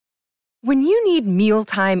When you need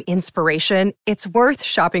mealtime inspiration, it's worth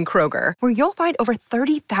shopping Kroger, where you'll find over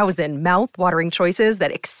 30,000 mouth-watering choices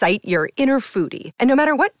that excite your inner foodie. And no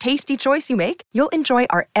matter what tasty choice you make, you'll enjoy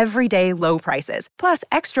our everyday low prices, plus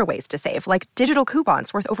extra ways to save, like digital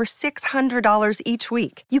coupons worth over $600 each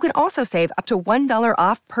week. You can also save up to $1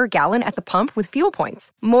 off per gallon at the pump with fuel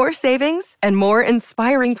points. More savings and more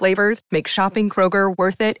inspiring flavors make shopping Kroger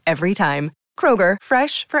worth it every time. Kroger,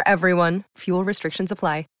 fresh for everyone. Fuel restrictions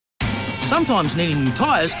apply. Sometimes needing new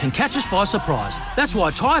tyres can catch us by surprise. That's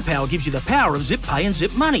why Tyre Power gives you the power of Zip Pay and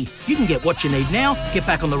Zip Money. You can get what you need now, get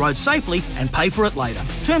back on the road safely and pay for it later.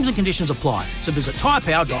 Terms and conditions apply. So visit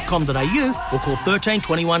tyrepower.com.au or call 13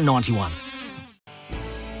 21 91.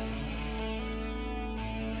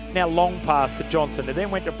 Now long pass to Johnson. It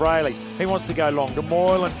then went to Brayley. He wants to go long. To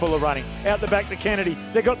Moylan, full of running. Out the back to Kennedy.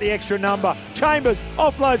 They got the extra number. Chambers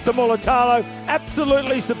offloads to Mulatalo.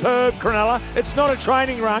 Absolutely superb, Cronulla. It's not a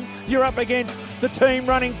training run. You're up against the team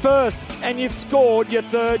running first, and you've scored your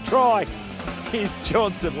third try. Here's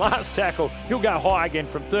Johnson, last tackle. He'll go high again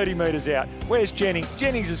from 30 metres out. Where's Jennings?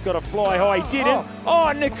 Jennings has got to fly high. He didn't.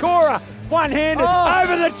 Oh, Nikora, one-handed,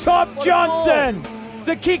 over the top, Johnson.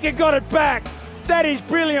 The kicker got it back. That is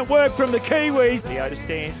brilliant work from the Kiwis. Leota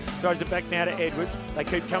stands, throws it back now to Edwards. They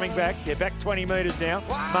keep coming back. They're back 20 metres now.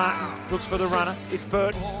 Martin looks for the runner. It's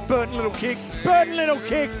Burton. Burton little kick. Burton little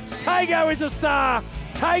kick. Tago is a star.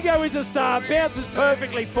 Tago is a star. Bounces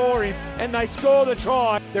perfectly for him. And they score the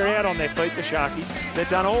try. They're out on their feet, the Sharkies. They've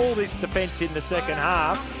done all this defence in the second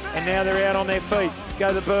half. And now they're out on their feet.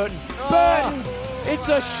 Go to Burton. Burton! It's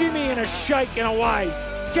a shimmy and a shake and away.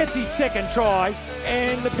 Gets his second try.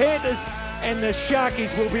 And the Panthers and the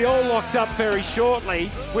Sharkies will be all locked up very shortly.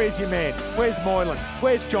 Where's your man? Where's Moylan?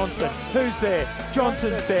 Where's Johnson? Who's there?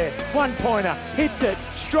 Johnson's there. One-pointer. Hits it.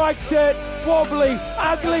 Strikes it. Wobbly.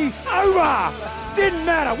 Ugly. Over. Didn't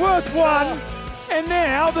matter. Worth one. And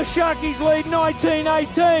now the Sharkies lead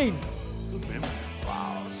 19-18.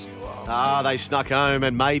 They snuck home,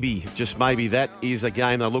 and maybe, just maybe, that is a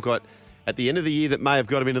game they'll look at the end of the year that may have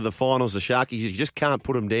got them into the finals. The Sharkies, you just can't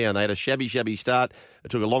put them down. They had a shabby start. It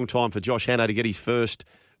took a long time for Josh Hannah to get his first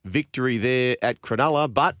victory there at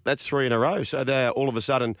Cronulla, but that's 3 in a row. So they're all of a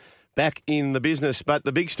sudden back in the business. But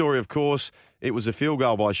the big story, of course, it was a field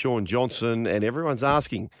goal by Shaun Johnson, and everyone's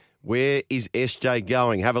asking, where is SJ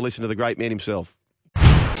going? Have a listen to the great man himself.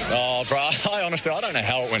 Oh, bro, I don't know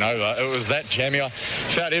how it went over. It was that jammy. I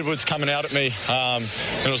felt Edwards coming out at me. And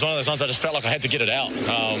it was one of those ones I just felt like I had to get it out.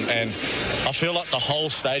 And I feel like the whole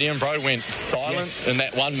stadium, bro, went silent in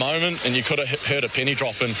that one moment, and you could have heard a penny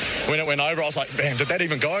drop. And when it went over, I was like, man, did that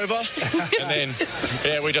even go over? And then,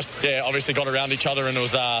 we just, obviously got around each other, and it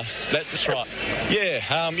was, that's right.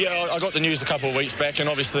 I got the news a couple of weeks back, and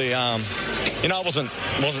obviously, it wasn't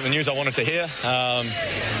the news I wanted to hear. I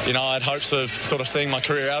had hopes of sort of seeing my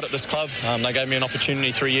career out at this club. They gave me an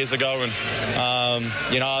opportunity 3 years ago, and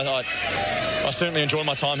I certainly enjoy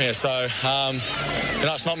my time here. So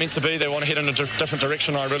it's not meant to be. They want to head in a different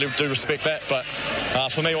direction. I really do respect that. But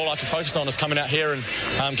for me, all I can focus on is coming out here and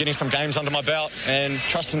getting some games under my belt and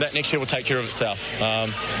trusting that next year will take care of itself.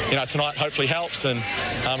 Tonight hopefully helps. And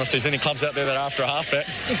if there's any clubs out there that are after a halfback,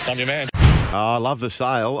 I'm your man. I love the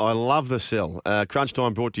sale. I love the sell. Crunch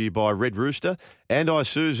Time brought to you by Red Rooster and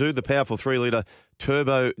Isuzu, the powerful 3-litre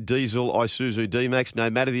turbo diesel Isuzu D-Max. No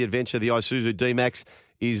matter the adventure, the Isuzu D-Max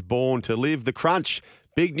is born to live. The Crunch,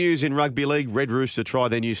 big news in rugby league. Red Rooster try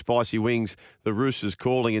their new spicy wings. The Roosters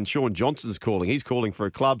calling, and Shaun Johnson's calling. He's calling for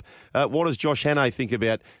a club. What does Josh Hannah think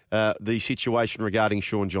about the situation regarding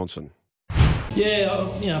Shaun Johnson? Yeah,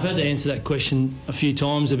 I've had to answer that question a few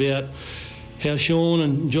times about how Shaun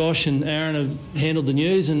and Josh and Aaron have handled the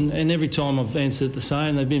news, and every time I've answered it the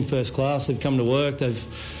same. They've been first class, they've come to work, they've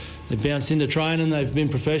bounced into training, they've been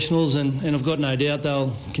professionals, and I've got no doubt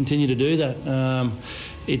they'll continue to do that.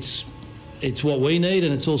 It's what we need,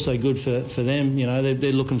 and it's also good for them.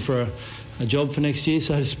 They're looking for a job for next year,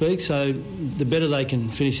 so to speak, so the better they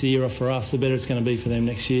can finish the year off for us, the better it's going to be for them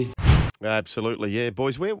next year. Absolutely, yeah.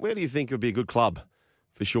 Boys, where do you think would be a good club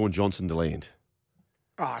for Shaun Johnson to land?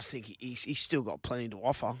 Oh, I think he's still got plenty to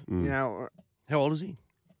offer. Mm. How old is he?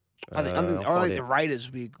 I think the Raiders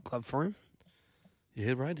would be a good club for him.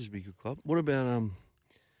 Yeah, Raiders would be a good club. What about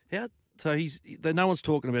no one's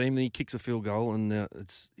talking about him. Then he kicks a field goal, and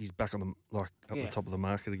he's back on the top of the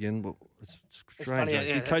market again. But it's strange.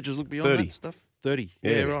 Do coaches look beyond 30. that stuff? 30.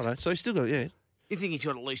 Yeah, right. So he's still got You think he's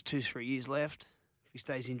got at least 2-3 years left if he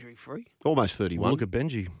stays injury free? Almost 31. Well, look at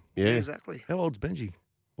Benji. Yeah, exactly. How old's Benji?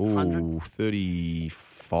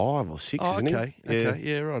 35 or 6, isn't he? Okay,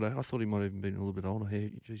 yeah, right. I thought he might have even been a little bit older.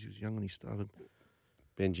 He was young when he started.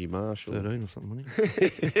 Benji Marshall. 13 or something,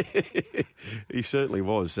 wasn't he? He certainly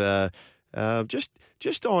was.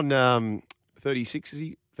 Just on 36, is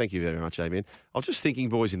he? Thank you very much, Amen. I was just thinking,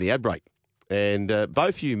 boys, in the ad break, and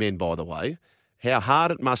both you men, by the way, how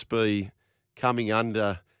hard it must be coming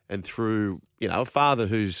under and through, a father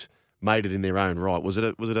who's made it in their own right. Was it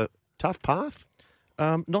a tough path?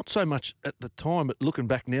 Not so much at the time, but looking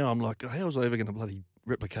back now, I'm like, how was I ever going to bloody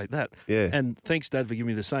replicate that? Yeah. And thanks, Dad, for giving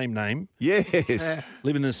me the same name. Yes.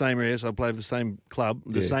 Living in the same area, so I played for the same club,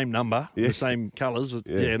 the same number, the same colours.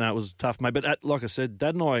 Yeah, no, it was tough, mate. But like I said,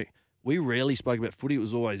 Dad and I, we rarely spoke about footy. It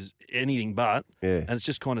was always anything but. Yeah. And it's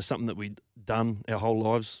just kind of something that we'd done our whole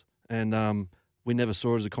lives. And we never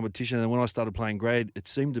saw it as a competition. And when I started playing grade, it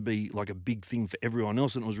seemed to be like a big thing for everyone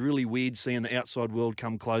else. And it was really weird seeing the outside world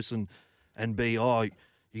come close and be, you're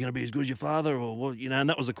going to be as good as your father, or what, and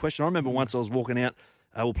that was the question. I remember once I was walking out,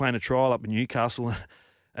 we were playing a trial up in Newcastle,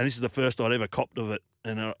 and this is the first I'd ever copped of it,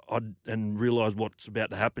 and realised what's about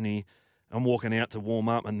to happen here. I'm walking out to warm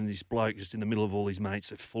up, and then this bloke just in the middle of all his mates,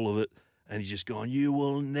 they're full of it, and he's just going, "You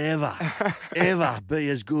will never, ever be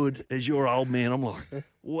as good as your old man." I'm like,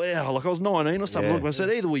 wow, like I was 19 or something. Yeah. Look, I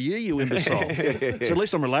said, either were you imbecile. So at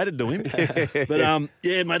least I'm related to him. But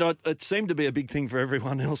yeah, mate, it seemed to be a big thing for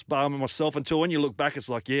everyone else, bar myself. Until when you look back, it's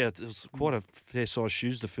like, yeah, it was quite a fair size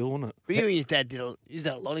shoes to fill, wasn't it? But you and your dad did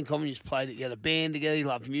a lot in common. You just played it. You had a band together. You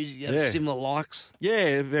loved music. You had similar likes.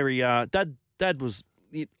 Yeah, very. Dad was.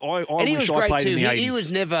 I and he wish was I great played too. in the 80s. He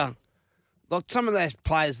was never like some of those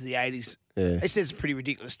players of the 80s. Yeah. They said some pretty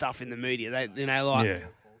ridiculous stuff in the media.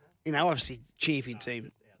 They, obviously champion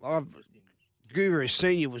team. Guru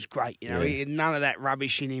Senior was great. He had none of that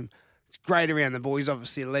rubbish in him. It's great around the boys.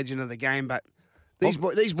 Obviously a legend of the game, but these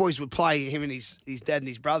boys would play him and his dad and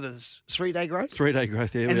his brothers 3-day growth. 3-day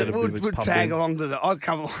growth, yeah. And we would tag along to I'd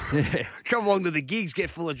come along to the gigs, get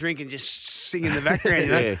full of drink and just sing in the background,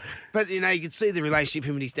 Yeah. But, you could see the relationship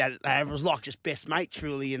him and his dad, it was like just best mates,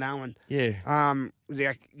 really, and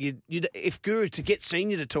if Guru to get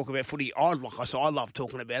Senior to talk about footy, I love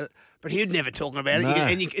talking about it, but he'd never talk about it. No.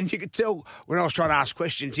 And you could tell when I was trying to ask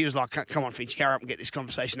questions, he was like, "Come on, Finch, carry up and get this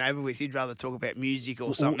conversation over with." He'd rather talk about music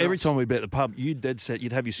or something. Every else. time we'd be at the pub, you'd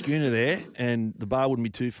have your schooner there, and the bar wouldn't be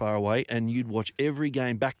too far away, and you'd watch every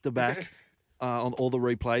game back to back on all the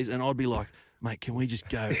replays, and I'd be like, "Mate, can we just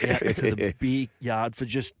go out into the big yard for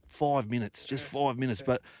just 5 minutes? Just 5 minutes."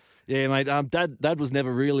 But yeah, mate, Dad was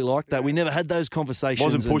never really like that. We never had those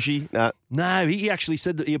conversations. Wasn't pushy. No, he actually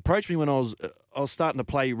said that he approached me when I was starting to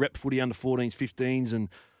play rep footy under 14s, 15s, and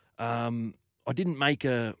I didn't make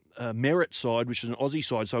a merit side, which is an Aussie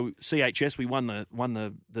side. So CHS, we won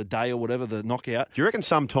the day or whatever, the knockout. Do you reckon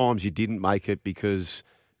sometimes you didn't make it because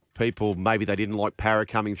people, maybe they didn't like Para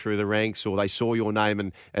coming through the ranks, or they saw your name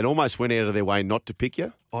and almost went out of their way not to pick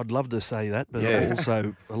you? I'd love to say that, but Yeah.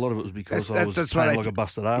 also a lot of it was because I was that's why playing they like a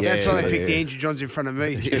busted ass. That's why they Yeah. picked Andrew Johns in front of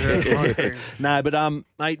me. No, but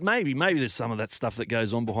mate, maybe there's some of that stuff that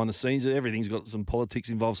goes on behind the scenes. Everything's got some politics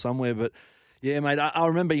involved somewhere, but yeah, mate, I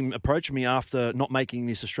remember him approaching me after not making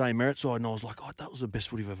this Australian merit side, and I was like, "Oh, that was the best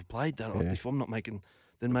footy I've ever played. If I'm not making,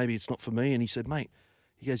 then maybe it's not for me." And he said, "Mate,"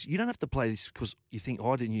 he goes, "you don't have to play this because you think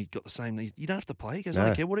I did and you got the same needs. You don't have to play." He goes, "I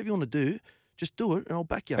don't care. Whatever you want to do, just do it and I'll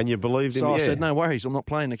back you." And you believed him, So I yeah. said, "No worries, I'm not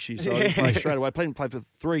playing next year." So I didn't play straight away. I played for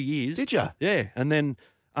 3 years. Did you? Yeah. And then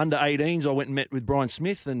under 18s, I went and met with Brian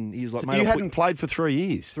Smith, and he was like, "Mate, You I'll hadn't played for 3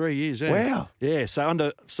 years. 3 years, yeah. Wow. Yeah,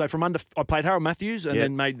 so I played Harold Matthews and Yeah.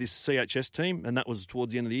 then made this CHS team, and that was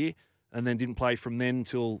towards the end of the year, and then didn't play from then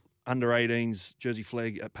until under 18s Jersey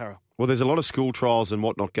Flag at Para. Well, there's a lot of school trials and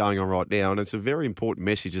whatnot going on right now, and it's a very important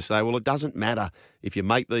message to say, well, it doesn't matter if you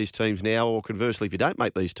make these teams now, or conversely, if you don't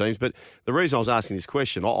make these teams. But the reason I was asking this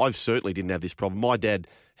question, I certainly didn't have this problem. My dad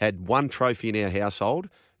had one trophy in our household.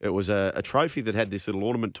 It was a trophy that had this little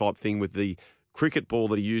ornament type thing with the cricket ball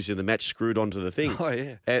that he used in the match screwed onto the thing. Oh,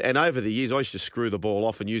 yeah. And over the years, I used to screw the ball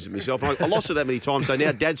off and use it myself. And I lost it that many times. So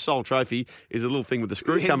now Dad's sole trophy is a little thing with the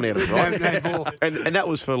screw coming out of it, right? No ball. And that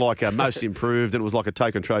was for like a most improved, and it was like a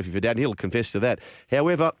token trophy for Dad, and he'll confess to that.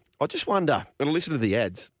 However, I just wonder, and I listen to the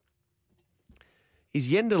ads, is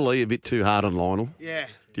Yender Lee a bit too hard on Lionel? Yeah.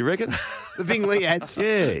 Do you reckon? The Bing Lee ads.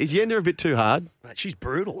 Yeah. Is Yender a bit too hard? Mate, she's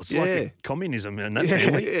brutal. It's Yeah. like communism and that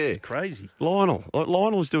family. Yeah. It's crazy.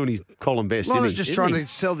 Lionel's doing his column best, Lionel's isn't he? just Isn't trying he? to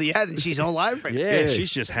sell the ad and she's all over it. Yeah, Yeah.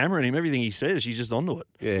 she's just hammering him. Everything he says, she's just onto it.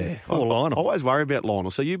 Yeah. Poor Lionel. I always worry about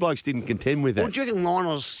Lionel. So you blokes didn't contend with that. Well, do you reckon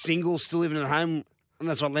Lionel's single, still living at home And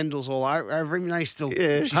that's what Lendl's all over him. He's still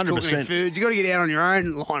she's 100%. cooking him food. You got to get out on your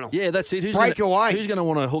own, Lionel. Yeah, that's it. Break away. Who's going to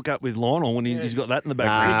want to hook up with Lionel when he's got that in the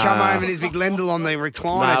background? You come home and his big Lendl on the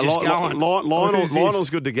recliner just going. Lionel's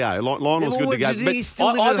good to go. Lionel's good to go. Do you think he's still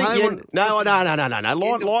I living at think home? No.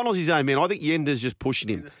 Lionel's his own man. I think Yender's just pushing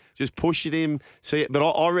him. See, but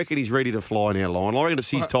I reckon he's ready to fly now, Lionel. I reckon it's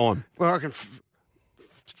his time. Well, I reckon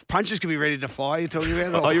punches could be ready to fly. You're talking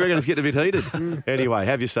about? Oh, you reckon it's getting a bit heated? Anyway,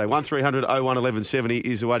 have you say 1300 01 1170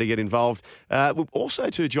 is the way to get involved. Also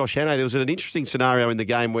to Josh Hannay, there was an interesting scenario in the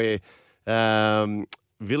game where Viliame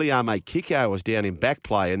Kiko was down in back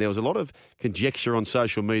play, and there was a lot of conjecture on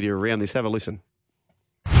social media around this. Have a listen.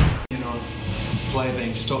 Player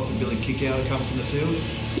being stopped for Billy Kickout to come from the field?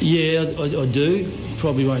 Yeah, I do.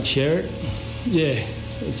 Probably won't share it. Yeah,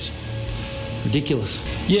 it's ridiculous.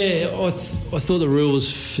 Yeah, I thought the rule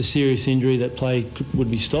was for serious injury that play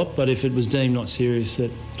would be stopped, but if it was deemed not serious,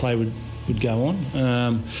 that play would go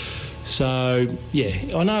on. So, yeah,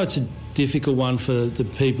 I know it's a difficult one for the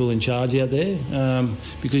people in charge out there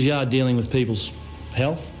because you are dealing with people's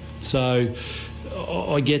health. So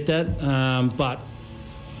I get that, but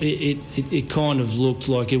it kind of looked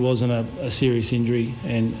like it wasn't a serious injury,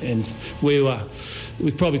 and we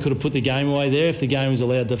probably could have put the game away there if the game was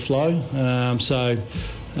allowed to flow.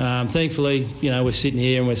 Thankfully, we're sitting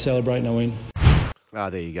here and we're celebrating a win. Ah,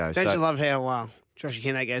 there you go. Don't you love how Josh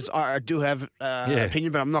Hannay goes, I do have an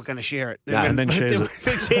opinion, but I'm not going to share it. And then shares it.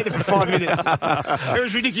 They shared it for 5 minutes. It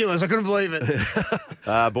was ridiculous. I couldn't believe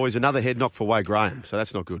it. Boys, another head knock for Wade Graham, so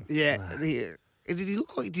that's not good. Yeah.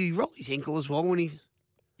 Did he roll his ankle as well when he...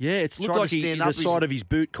 Yeah, it's looked like the side of his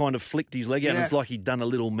boot kind of flicked his leg out. And it's like he'd done a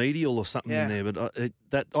little medial or something in there. But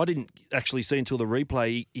I didn't actually see until the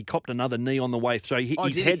replay. He copped another knee on the way through.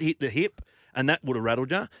 His head hit the hip, and that would have rattled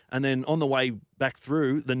you. And then on the way back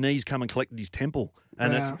through, the knees come and collected his temple,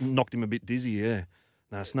 and that's knocked him a bit dizzy. Yeah,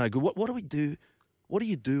 no, it's no good. What do we do? What do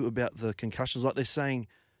you do about the concussions? Like they're saying,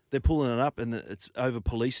 they're pulling it up, and it's over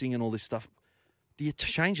policing and all this stuff. Do you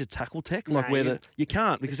change the tackle tech? You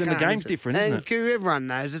can't, because then the game's different, isn't it? And everyone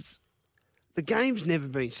knows the game's never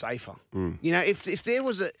been safer. If there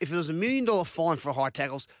was a $1 million fine for high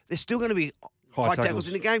tackles, there's still going to be high tackles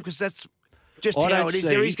in the game because that's just how it is.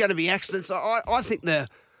 There is going to be accidents. I think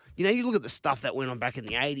you look at the stuff that went on back in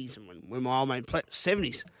the 80s and when my old man played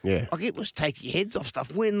 70s. Yeah. Like it was take your heads off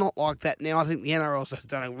stuff. We're not like that now. I think the NRL has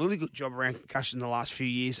done a really good job around concussion the last few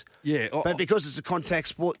years. Yeah. But because it's a contact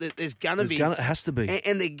sport, there's going to be. It has to be.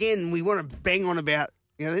 And again, we want to bang on about,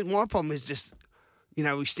 my problem is just,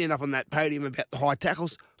 we stand up on that podium about the high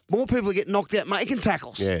tackles. More people get knocked out making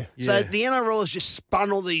tackles. Yeah. So the NRL has just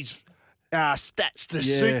spun all these stats to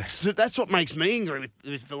suit. That's what makes me angry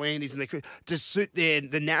with V'landys and to suit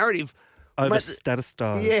the narrative. Over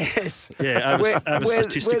statistised. Yes. Yeah, over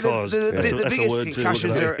statisticized. The biggest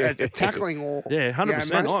concussions are tackling or... Yeah,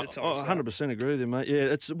 100%. I 100% agree with you, mate.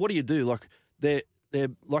 Yeah, what do you do? Like, they're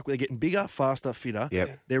getting bigger, faster, fitter.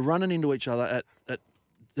 Yep. They're running into each other at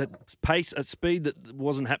pace, at speed that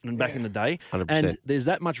wasn't happening back in the day. 100%. And there's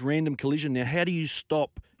that much random collision now. How do you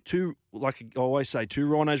stop two, like I always say, two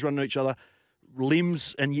rhinos running into each other,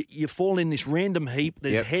 limbs, and you fall in this random heap.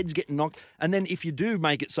 There's heads getting knocked. And then if you do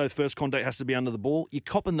make it so first contact has to be under the ball, you're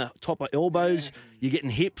copping the top of elbows, you're getting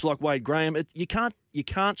hips like Wade Graham. You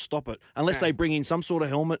can't stop it unless they bring in some sort of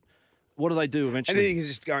helmet. What do they do eventually? And then you can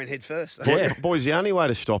just go in head first. Yeah. Boys, the only way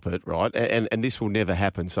to stop it, right, and this will never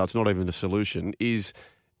happen, so it's not even a solution, is,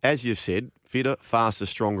 as you've said, fitter, faster,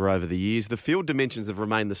 stronger over the years. The field dimensions have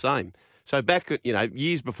remained the same. So back,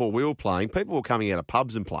 years before we were playing, people were coming out of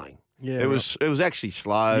pubs and playing. Yeah, it was actually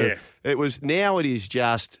slow. Yeah. It is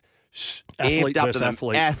just athlete amped up to the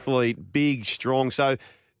athlete. Athlete, big, strong. So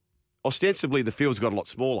ostensibly the field's got a lot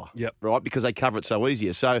smaller, right, because they cover it so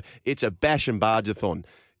easier. So it's a bash and barge-a-thon.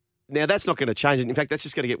 Now, that's not going to change. In fact, that's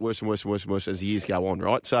just going to get worse and worse and worse and worse as the years go on,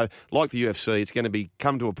 right? So like the UFC, it's going to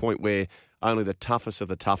come to a point where only the toughest of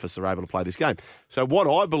the toughest are able to play this game. So what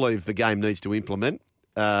I believe the game needs to implement,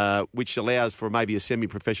 which allows for maybe a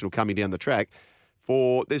semi-professional coming down the track,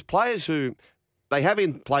 there's players who they have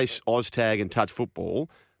in place OzTag and touch football,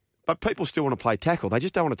 but people still want to play tackle. They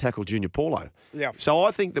just don't want to tackle junior paulo. Yeah. So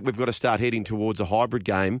I think that we've got to start heading towards a hybrid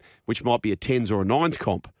game, which might be a 10s or a 9s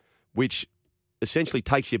comp, which essentially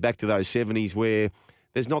takes you back to those 70s where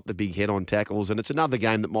there's not the big head-on tackles, and it's another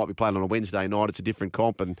game that might be played on a Wednesday night. It's a different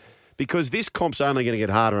comp, and because this comp's only going to get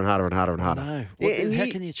harder and harder and harder and harder. No.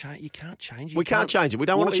 How can you change? You can't change it. We can't change it. We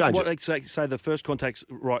don't want to change it. Say the first contact's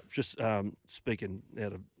right. Just speaking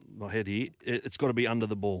out of my head here. It's got to be under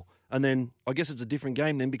the ball. And then I guess it's a different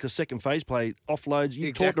game then because second phase play offloads.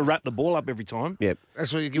 You're taught to wrap the ball up every time. Yep.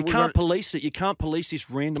 That's what You can't police it. You can't police this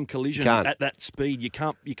random collision at that speed. You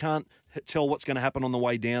can't tell what's going to happen on the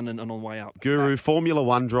way down and on the way up. Guru, Formula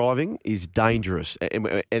One driving is dangerous.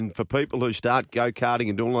 And for people who start go-karting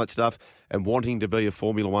and doing all that stuff and wanting to be a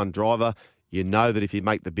Formula One driver, you know that if you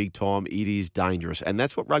make the big time, it is dangerous. And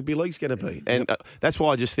that's what rugby league's going to be. And that's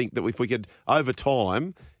why I just think that if we could, over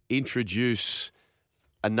time, introduce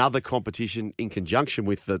another competition in conjunction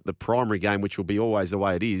with the primary game, which will be always the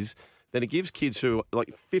way it is, then it gives kids who,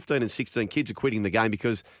 like 15 and 16, kids are quitting the game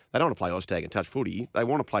because they don't want to play Oztag and touch footy. They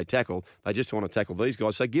want to play tackle. They just want to tackle these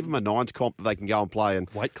guys. So give them a nines comp that they can go and play. And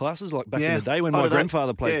weight classes, like back in the day when my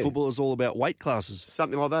grandfather played football, it was all about weight classes.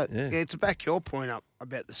 Something like that. Yeah, to back your point up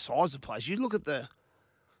about the size of players, you look at the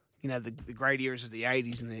great eras of the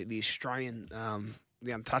 80s and the Australian...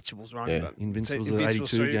 the Untouchables, right? Yeah, Invincibles, the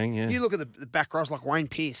 82 gang, yeah. You look at the back rows like Wayne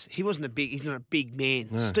Pearce. He's not a big man.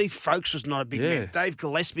 No. Steve Folkes was not a big man. Dave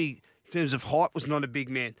Gillespie, in terms of height, was not a big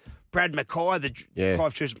man. Brad Mackay,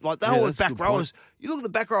 Clive Church, like they all were back rowers. You look at the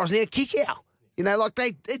back rowers now, kick out. You know, like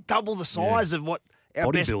they double the size of what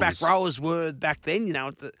our best back rowers were back then, you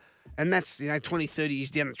know. And that's, 20, 30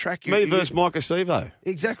 years down the track. Me versus Mike Acevo.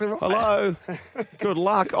 Exactly right. Hello. Good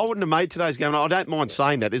luck. I wouldn't have made today's game. I don't mind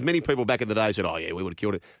saying that. There's many people back in the day who said, oh, yeah, we would have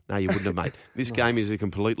killed it. No, you wouldn't have, mate. This game is a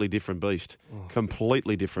completely different beast.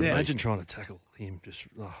 Completely different beast. Imagine trying to tackle him.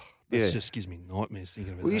 Just gives me nightmares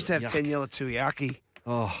thinking about that. We used to have Taniela Tuiaki.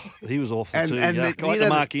 Oh, he was awful too. And I had to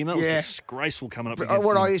mark him. That was disgraceful coming up against him.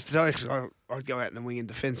 What I used to do, because I'd go out in the wing and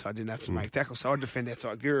defend, so I didn't have to make tackles. So I'd defend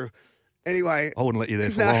outside Guru. Anyway, I wouldn't let you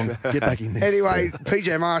there for long. Get back in there. Anyway,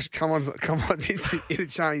 PJ Marsh come on,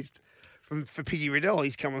 interchanged for Piggy Riddell.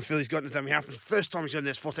 He's come on field. He's got into dummy half. The first time he's on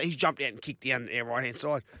this 14, he's jumped out and kicked down our right hand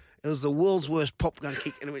side. It was the world's worst pop gun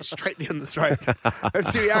kick, and it went straight down the throat of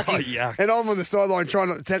Tuiaki. And I'm on the sideline trying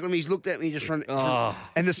not to tackle him. He's looked at me, just trying.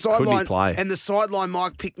 And the sideline,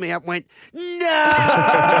 Mike picked me up, went no.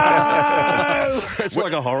 It's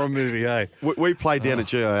like a horror movie, eh? We played down at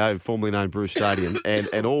GIO, formerly known Bruce Stadium,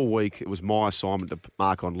 and all week it was my assignment to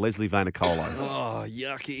mark on Leslie Vanacolo. Oh,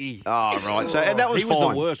 yucky! Oh, right. So and that was he fine. was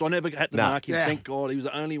the worst. I never had to mark him. Thank God, he was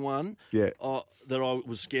the only one. Yeah. That I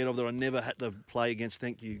was scared of, that I never had to play against.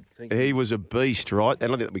 Thank you. He was a beast, right?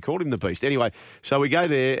 And I think we called him the beast. Anyway, so we go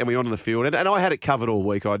there and we're on the field. And I had it covered all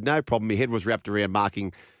week. I had no problem. My head was wrapped around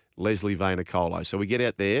marking Leslie Vanacolo. So we get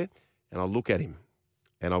out there and I look at him.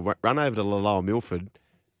 And I run over to Laloa Milford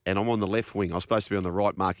and I'm on the left wing. I was supposed to be on the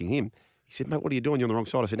right marking him. He said, mate, what are you doing? You're on the wrong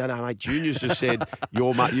side. I said, no, mate, Junior's just said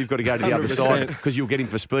you've got to go to the other side because you'll get him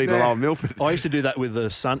for speed at Lower Milford. I used to do that with the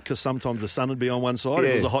sun because sometimes the sun would be on one side.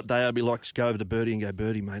 If it was a hot day, I'd be like, just go over to Birdie and go,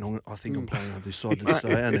 Birdie, mate, I think I'm playing over this side today,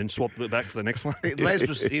 and then swap it back to the next one. Les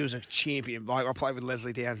was a champion. Like, I played with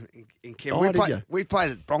Leslie down in Kent. We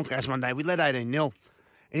played at Broncos one day. We led 18-0.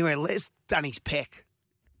 Anyway, Les done his peck.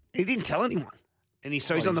 He didn't tell anyone. And he's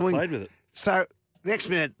on the wing. Played with it. So next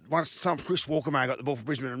minute, Chris Walker got the ball for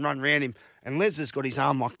Brisbane and run around him, and Les has got his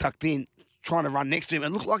arm tucked in, trying to run next to him. It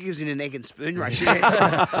looked like he was in an egg and spoon race. He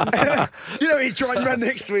tried and run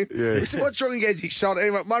next to him. Yeah. He said, what's wrong against his shoulder?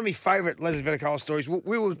 Anyway, one of my favourite Leslie Venicola stories,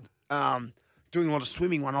 we were doing a lot of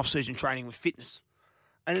swimming off-season training with fitness.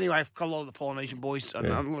 And anyway, I've got a lot of the Polynesian boys, and a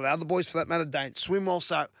lot of the other boys for that matter, don't swim well.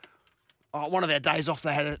 So one of our days off,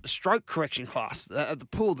 they had a stroke correction class at the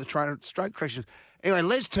pool, the trainer stroke correction. Anyway,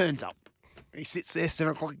 Les turns up. He sits there,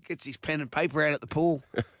 7 o'clock, gets his pen and paper out at the pool.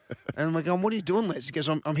 And we're going, what are you doing, Les? He goes,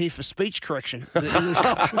 I'm here for speech correction at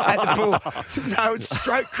the pool. I said, no, it's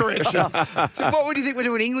stroke correction. I said, what would you think we're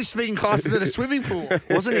doing English-speaking classes at a swimming pool?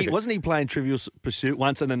 Wasn't he playing Trivial Pursuit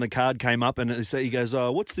once, and then the card came up, and he goes,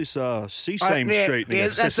 what's this Sesame Street? And he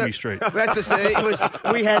goes, Sesame Street. We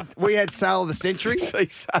had Sale of the Century.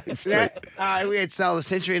 Sesame Street. We had Sale of the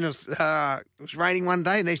Century, and it was raining one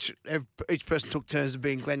day, and each person took turns of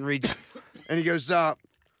being Glen Ridge. And he goes,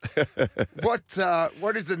 what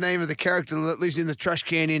is the name of the character that lives in the trash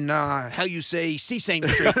can in How You Say Sesame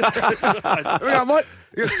Street? We go, what?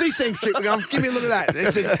 You go, Sesame Street. We go, give me a look at that.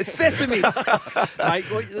 They said, it's Sesame. Mate,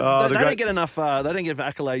 they don't get enough. They don't get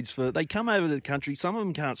accolades for. They come over to the country. Some of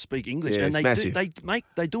them can't speak English, and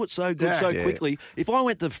they do it so good quickly. If I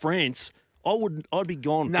went to France, I'd be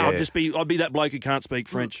gone. No, I'd be that bloke who can't speak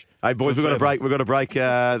French. Hey boys, we've got to break.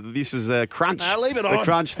 This is a Crunch. Leave it on. The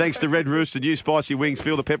Crunch, thanks to Red Rooster, new spicy wings.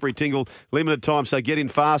 Feel the peppery tingle. Limited time, so get in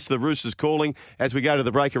fast. The Roosters calling as we go to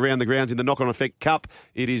the break around the grounds in the Knock-On Effect Cup.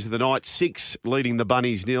 It is the Knights 6 leading the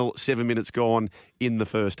Bunnies 0. 7 minutes gone in the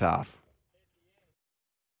first half.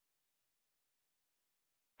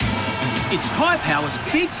 It's Tyre Power's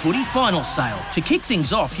Big Footy Final Sale. To kick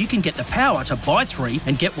things off, you can get the power to buy 3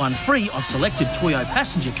 and get 1 free on selected Toyo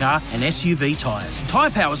passenger car and SUV tyres. Tyre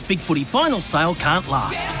Power's Big Footy Final Sale can't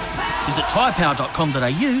last. Visit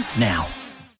tyrepower.com.au now.